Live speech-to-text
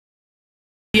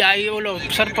આ ઓલો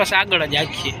સરપસ આગળ જ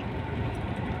આખીએ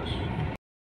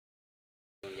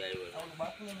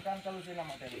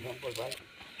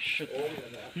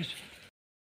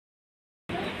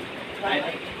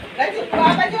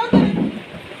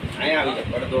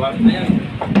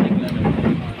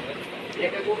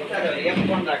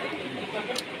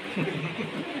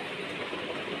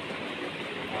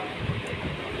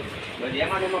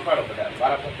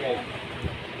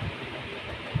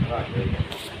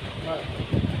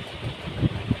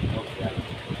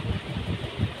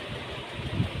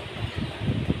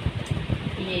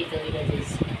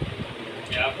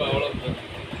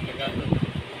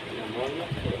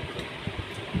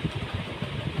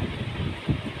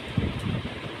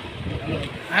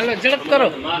હાલો ઝડપ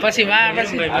કરો પછી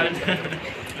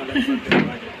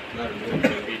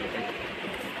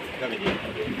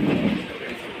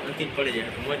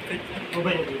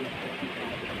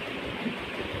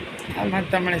આમાં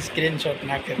તમને સ્ક્રીનશોટ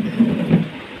નાખી દે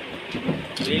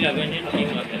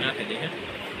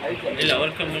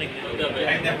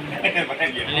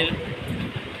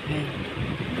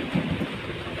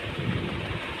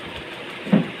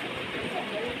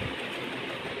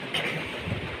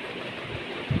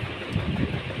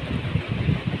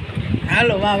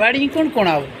હાલો વાડી કોણ કોણ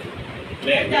આવું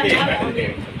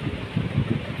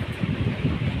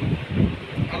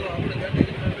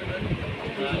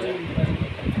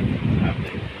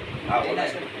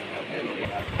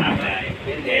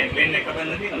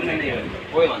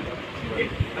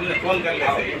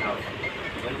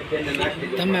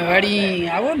તમે વાડી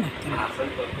આવો ને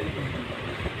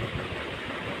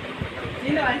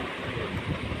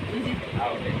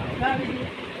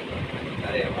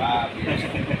અરે વાહ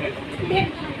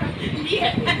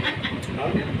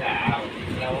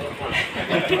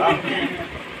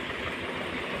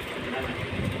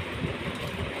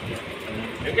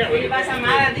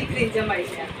મારા દીકરી જમાઈ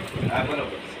છે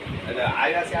બરોબર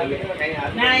આવ્યા છે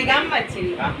ના ગામમાં જ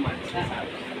છે ગામમાં જ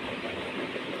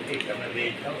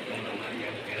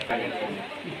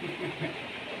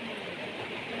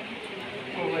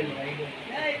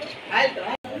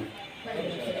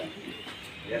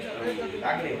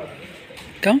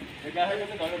કમ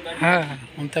હા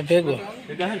હું તો ભેગો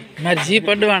મારી જીપ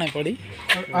અડવાણે પડી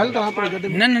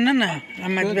ના ના ના ના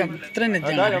આમાં ત્રણ જ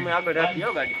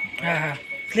હા હા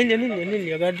લઈ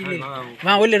લ્યો ગાડી લઈ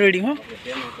વાં ઓલે રોડી હો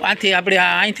આથી આપણે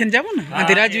અહીંથી જવું ને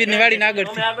આથી રાજવીરની વાડીને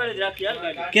આગળથી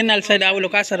કેનાલ સાઈડ આવેલો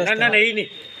કાસર રસ્તો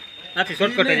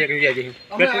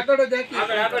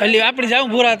આપણે જાવ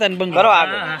ભૂરા હતા ને બંગ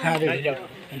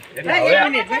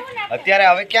અત્યારે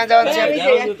હવે ક્યાં જવાનું છે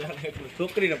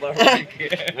છોકરીને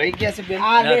રહી ગયા છે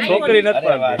છોકરી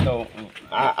નથી તો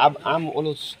આમ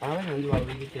ઓલું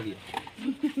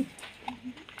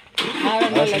આવે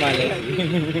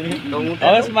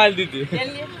ને સ્માઈલ દીધી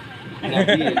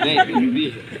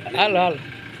હાલો હાલો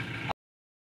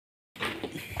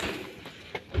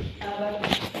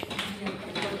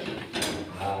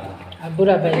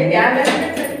बुरा भाई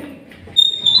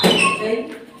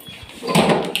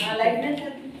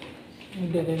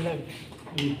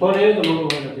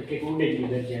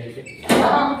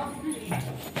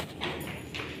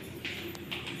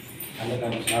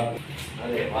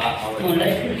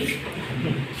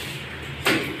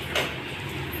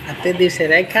તે દિવસે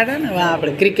રાખ્યા હતા ને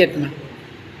આપણે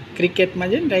ક્રિકેટમાં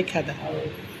જઈને રાખ્યા હતા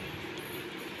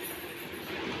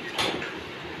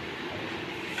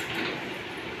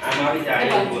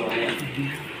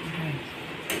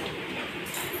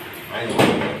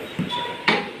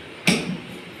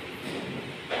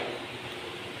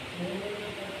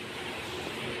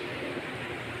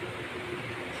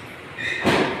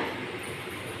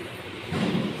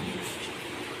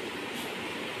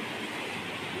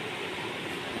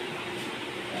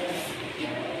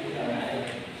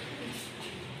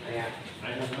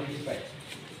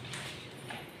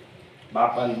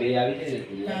બાપા બે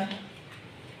આવી જાય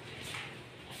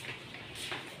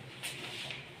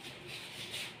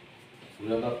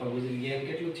ને બાપા ગુજરી ગયા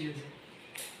કેટલું થયું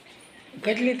છે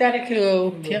કેટલી તારીખ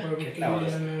થયા કેટલા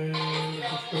વર્ષ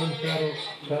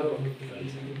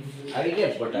આવી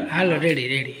ગયા ફોટા હાલો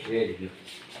રેડી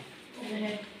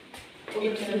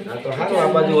હા તો હાલો આ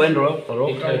બાજુ હોય ને રોક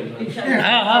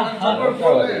હા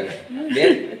બે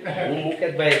હું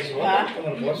મુકેશભાઈ છું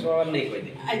તમારે બોસવા નહીં કોઈ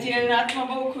દે આજે રાતમાં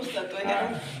બહુ ખુશ થતો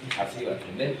સાચી વાત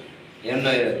બે એમનો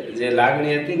જે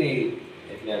લાગણી હતી ને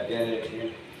એટલે અત્યારે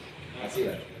સાચી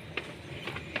વાત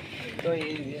તો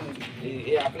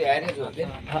એ આપણે આને જો એટલે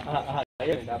હા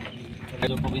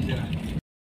જો પવિત્ર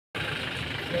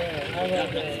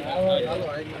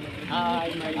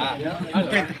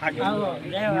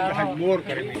મોર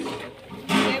કરે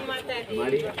જય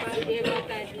માતાજી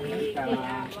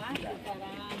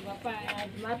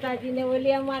माताजी ने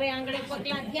बोली हमारे आंगणे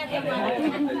पगला क्या थे माताजी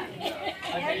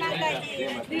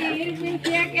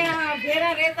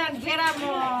फेरा रहता फेरा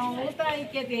उतरा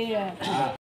के थे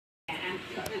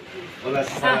ઓલા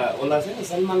છે ને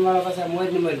સલમાન વાળા પાસે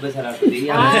મોજ ને મોજ બસા રાખતો ઈ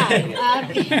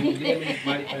યાદ 2 મિનિટ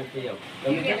મારી પાસે કહી આવો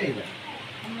તમે કેટે જા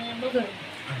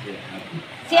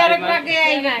ચાર વાગે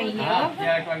આવ્યા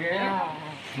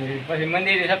પછી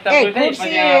મંદિરે સપ્તાહ પૂરું થઈ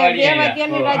પછી આ વાડી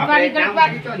દેવત્યાની રાજભાની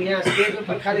ગણપત તો ન્યા સ્ટેજ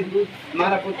ઉપર ખાલી દૂધ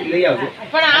મારા પોતે લઈ આવજો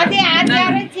પણ આજે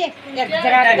આવે છે જરાક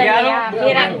ફેરા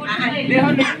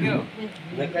દેહો ને ગયો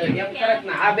નકર એમ કરત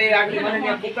ના આ બે આગળ મને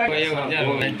ન્યા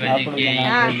ફૂકાય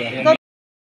હા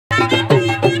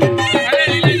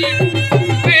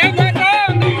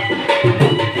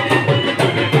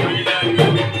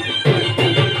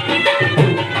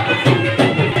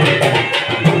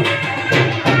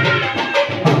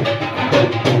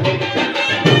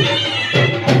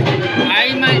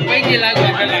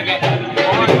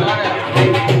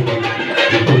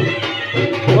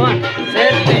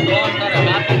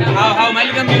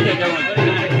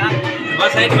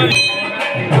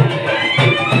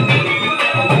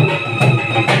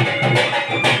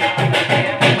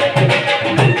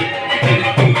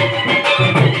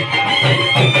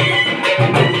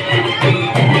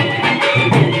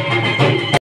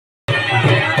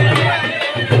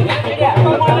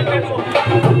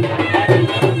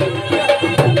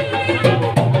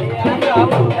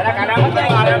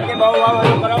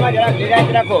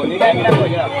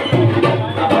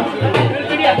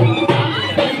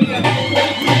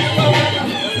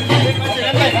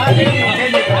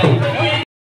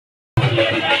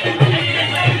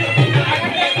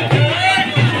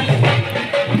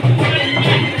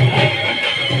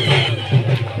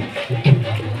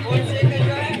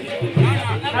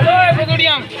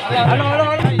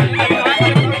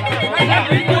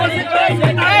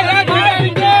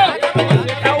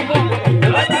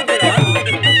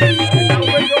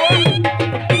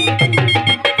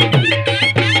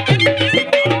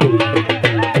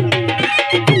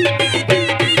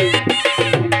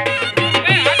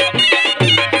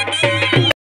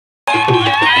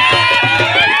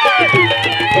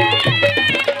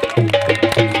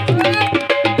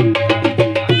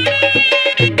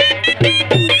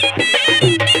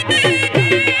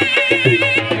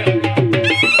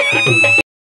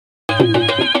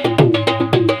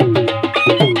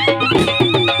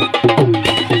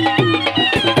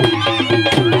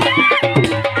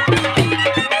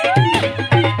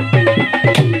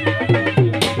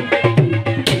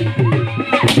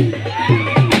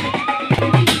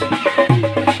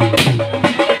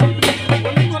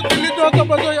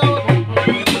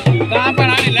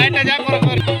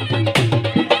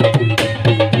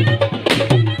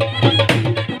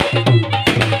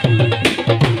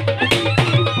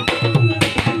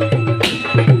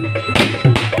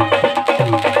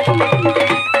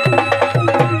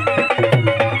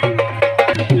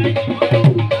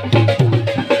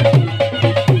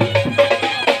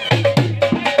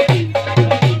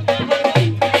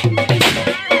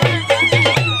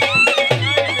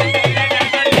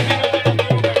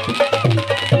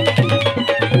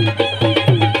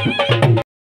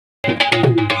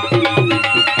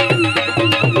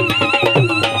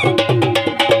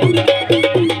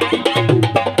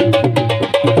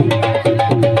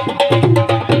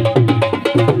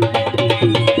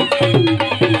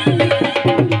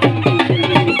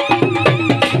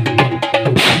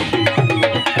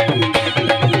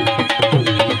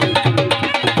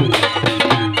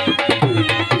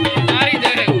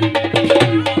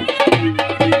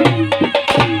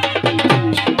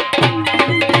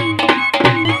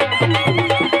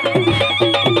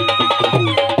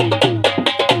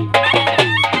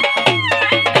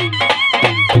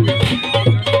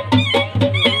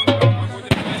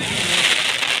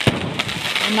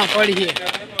પડી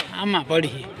આમાં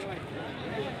પડી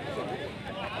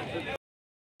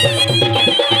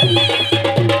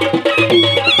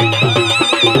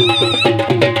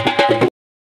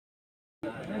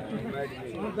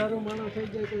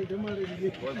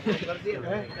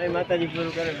માતાજી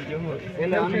પૂરું કરે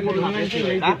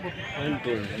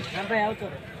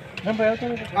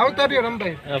આવતો રહ્યો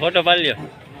રમભાઈ ફોટો પાડી લ્યો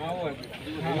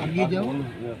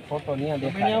ફોટો નહીં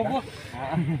દેખાય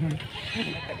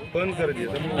બંધ કરી દે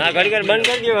હા ઘડી ઘડી બંધ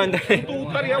કરી દે વાંધો તું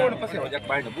ઉતારી આવો ને પછી આવજો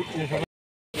બાઈડ બૂટું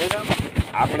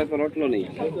આપણે તો રોટલો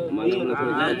નહીં માનવને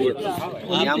થોડી જાડી હતી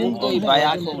ત્યાં મૂકતો ઈ ભાઈ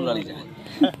આખો ઉલાળી જાય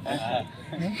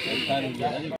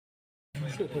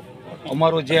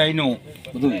અમારો જે અહીંનું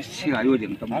બધું છે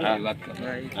આયોજન તમારે વાત કરો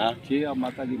હા જે આ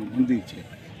માતાજીનું મંદિર છે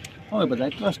હવે બધા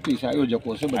ટ્રસ્ટી છે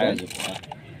આયોજકો છે બધા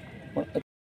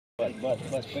પણ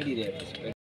બસ પડી રહે.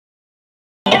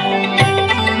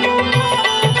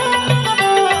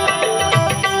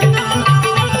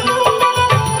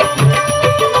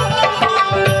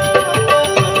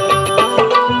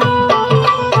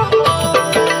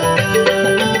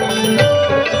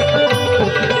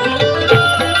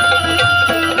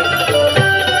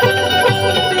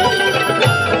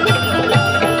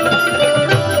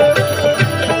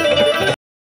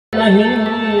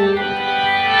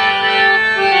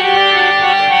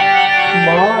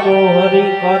 મારો હરિ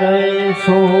કરે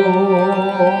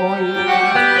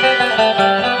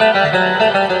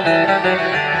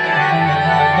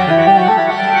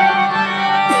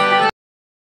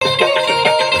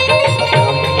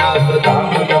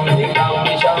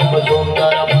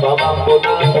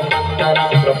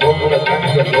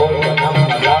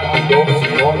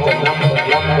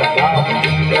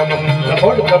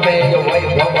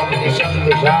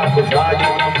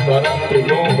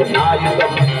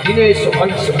दिनेश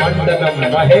वंश मंडलम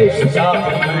महेश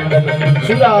शापमंडलम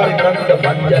सुरारि वृंद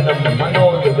भंजनम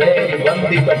मनोज वैरि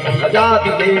वंदितम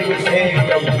अजाति देव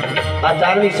सेवितम. આ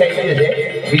ચારની શૈલી છે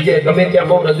બીજે ગમે ત્યાં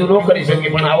બહુ રજૂ ન કરી શકી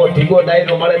પણ આવો ઢીગો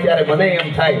ડાયરો મળે ત્યારે મને એમ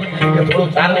થાય કે થોડું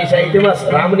ચારની સાહિત્યમાં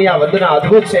રામની આ વંદના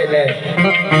અદ્ભુત છે. એટલે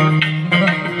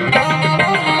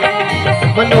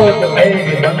मनोज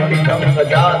वैरि वंदितम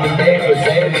अजाति देव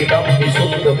सेवितम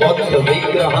विशुद्ध बौद्ध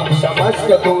विग्रहम समस्त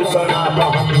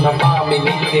दूषणापहम नमामि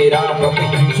नित्यरामपि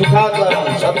सुखाकरं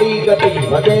सतीगति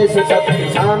भजेश शक्ति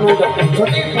सानुगम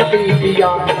सतीपति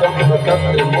प्रियामकं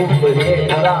तत्र मुम्बरे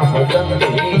नरा भजन्ति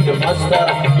हीनमस्तर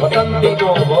वदन्ति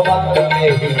नो भवात्मे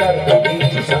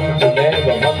विकर्तबीज सन्तदेव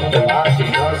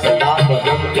भक्तवासिनः सदा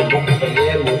भजन्ति मुक्तये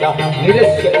मुदा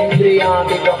निरस्य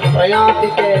इन्द्रियाणिकं प्रयाति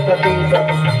ते ततीशं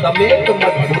तमेक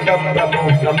मद्भुतं प्रभु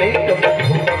तमेक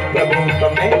मद्भुतं प्रभु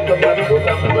तमेक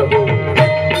मद्भुतं प्रभु.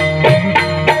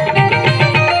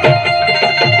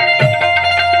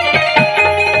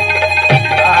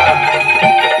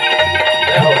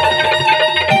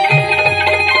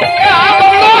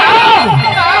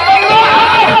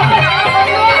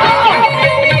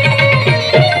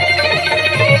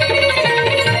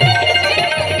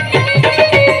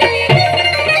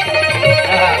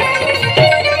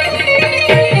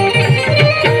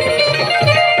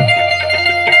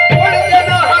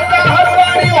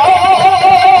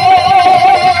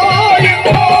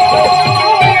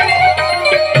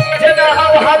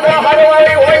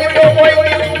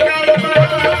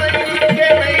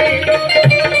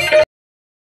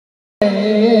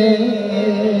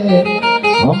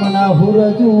 હમણાં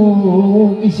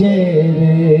હુરજું છે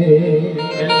રે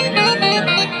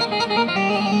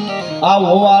આ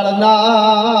ઓવાળના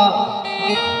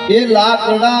એ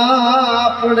લાકડા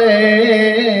આપણે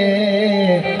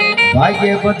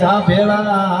ભાગ્ય બધા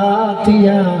ભેળા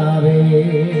થયા રે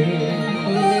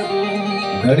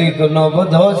ઘડીક નો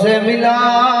બધો છે મિલા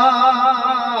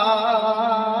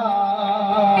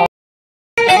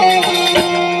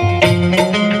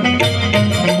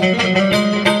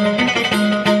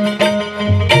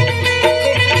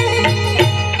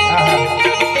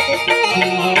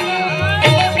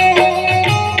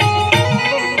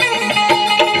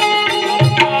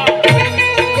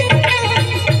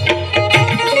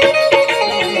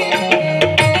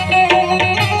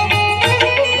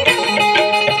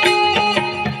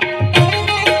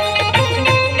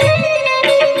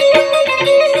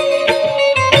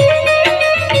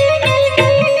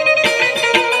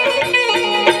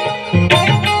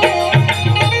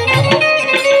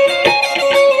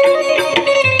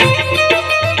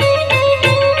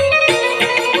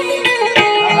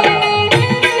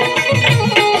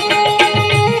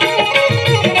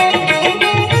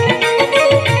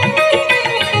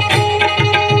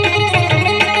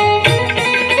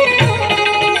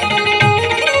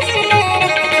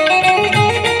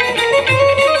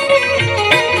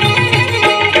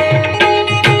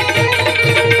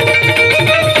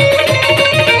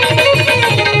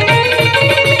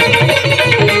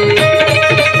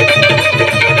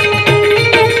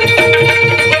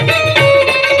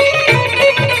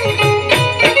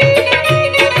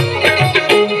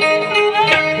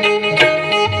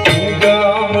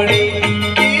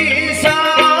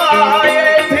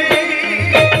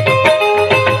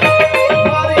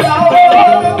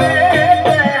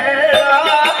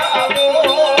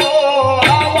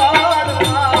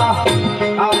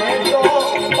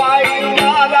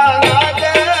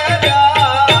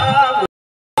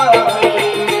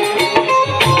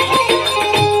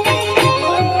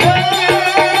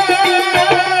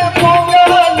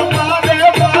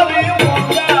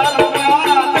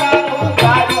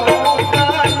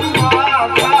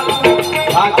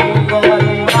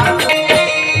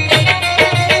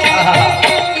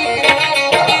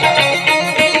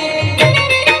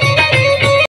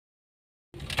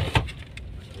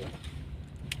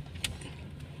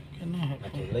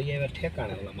લઈ આવ્યા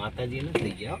ઠેકાણે ઓલા માતાજી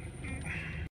નથી ગયા